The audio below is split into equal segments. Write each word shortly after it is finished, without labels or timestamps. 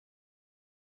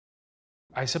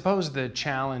I suppose the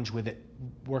challenge with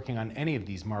working on any of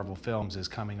these Marvel films is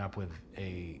coming up with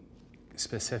a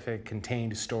specific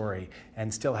contained story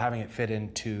and still having it fit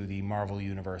into the Marvel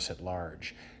universe at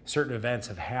large. Certain events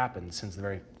have happened since the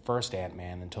very first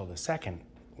Ant-Man until the second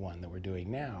one that we're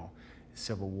doing now,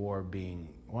 Civil War being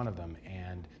one of them.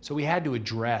 And so we had to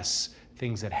address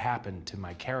things that happened to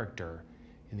my character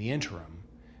in the interim,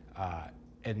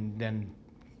 and then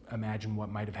imagine what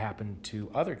might have happened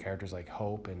to other characters like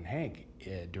Hope and Hank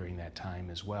during that time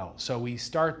as well. So we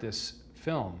start this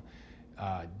film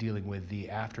dealing with the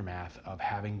aftermath of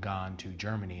having gone to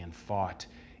Germany and fought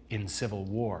in Civil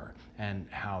War and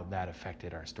how that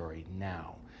affected our story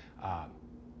now.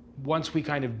 Once we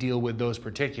kind of deal with those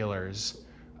particulars,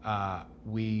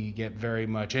 we get very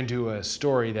much into a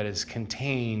story that is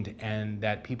contained and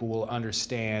that people will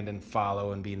understand and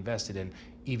follow and be invested in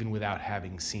even without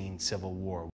having seen Civil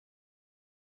War.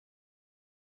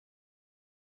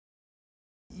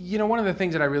 You know, one of the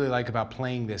things that I really like about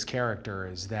playing this character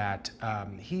is that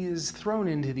he is thrown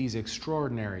into these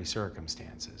extraordinary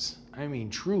circumstances. I mean,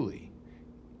 truly,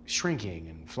 shrinking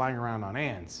and flying around on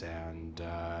ants and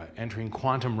entering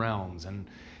quantum realms and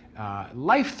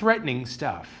life-threatening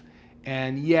stuff.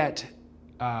 And yet,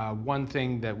 one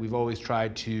thing that we've always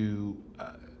tried to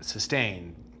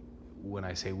sustain, when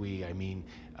I say we, I mean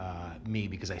me,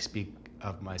 because I speak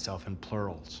of myself in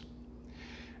plurals,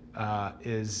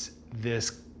 is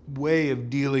this way of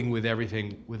dealing with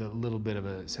everything with a little bit of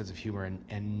a sense of humor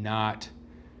and not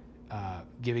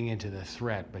giving into the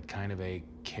threat, but kind of a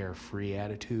carefree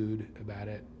attitude about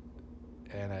it.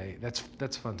 And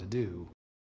that's fun to do.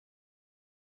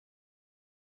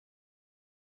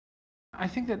 I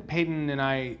think that Peyton and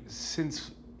I,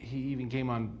 since he even came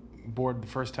on board the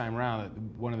first time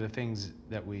around, one of the things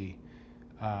that we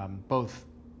both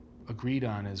agreed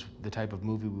on is the type of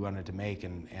movie we wanted to make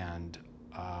and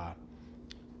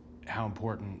how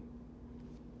important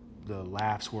the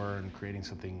laughs were in creating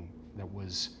something that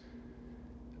was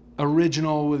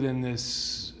original within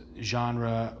this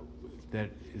genre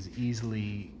that is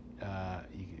easily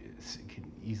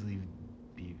can easily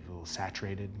be a little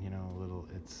saturated, you know, a little.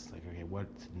 It's like, okay,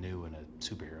 what's new in a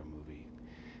superhero movie?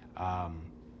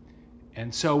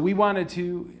 And so we wanted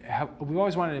to we've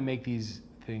always wanted to make these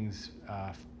things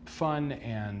fun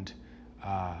and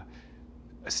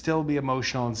still be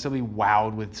emotional and still be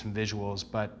wowed with some visuals,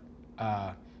 but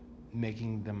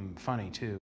making them funny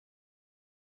too.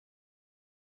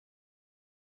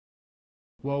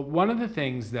 Well, one of the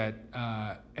things that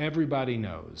everybody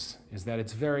knows is that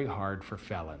it's very hard for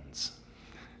felons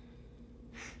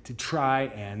to try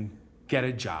and get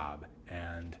a job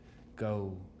and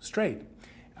go straight.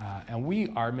 And we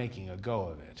are making a go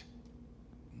of it.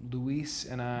 Luis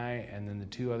and I, and then the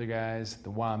two other guys,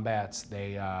 the Wombats,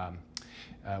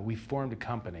 we formed a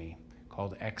company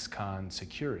called XCon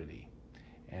Security.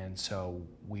 And so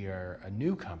we are a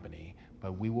new company,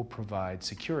 but we will provide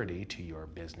security to your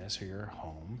business or your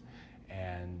home.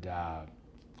 And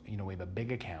you know, we have a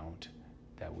big account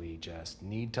that we just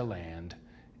need to land,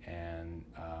 and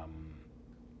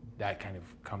that kind of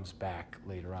comes back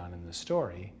later on in the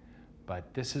story.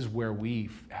 But this is where we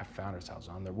have found ourselves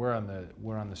we're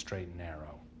on the straight and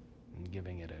narrow, and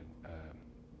giving it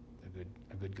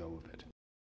a good go of it.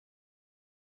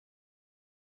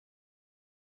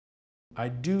 I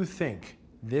do think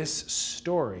this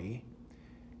story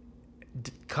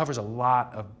covers a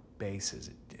lot of bases.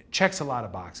 It checks a lot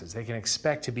of boxes. They can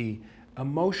expect to be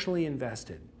emotionally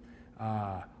invested,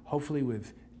 hopefully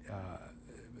with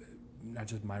not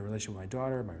just my relationship with my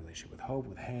daughter, my relationship with Hope,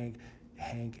 with Hank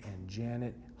and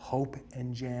Janet, Hope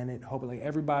and Janet, Hope, like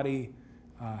everybody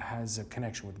has a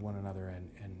connection with one another,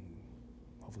 and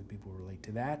hopefully people relate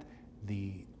to that.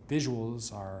 The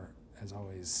visuals are, as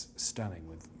always, stunning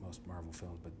with most Marvel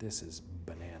films, but this is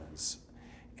bananas.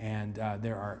 And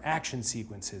there are action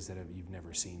sequences that you've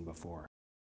never seen before.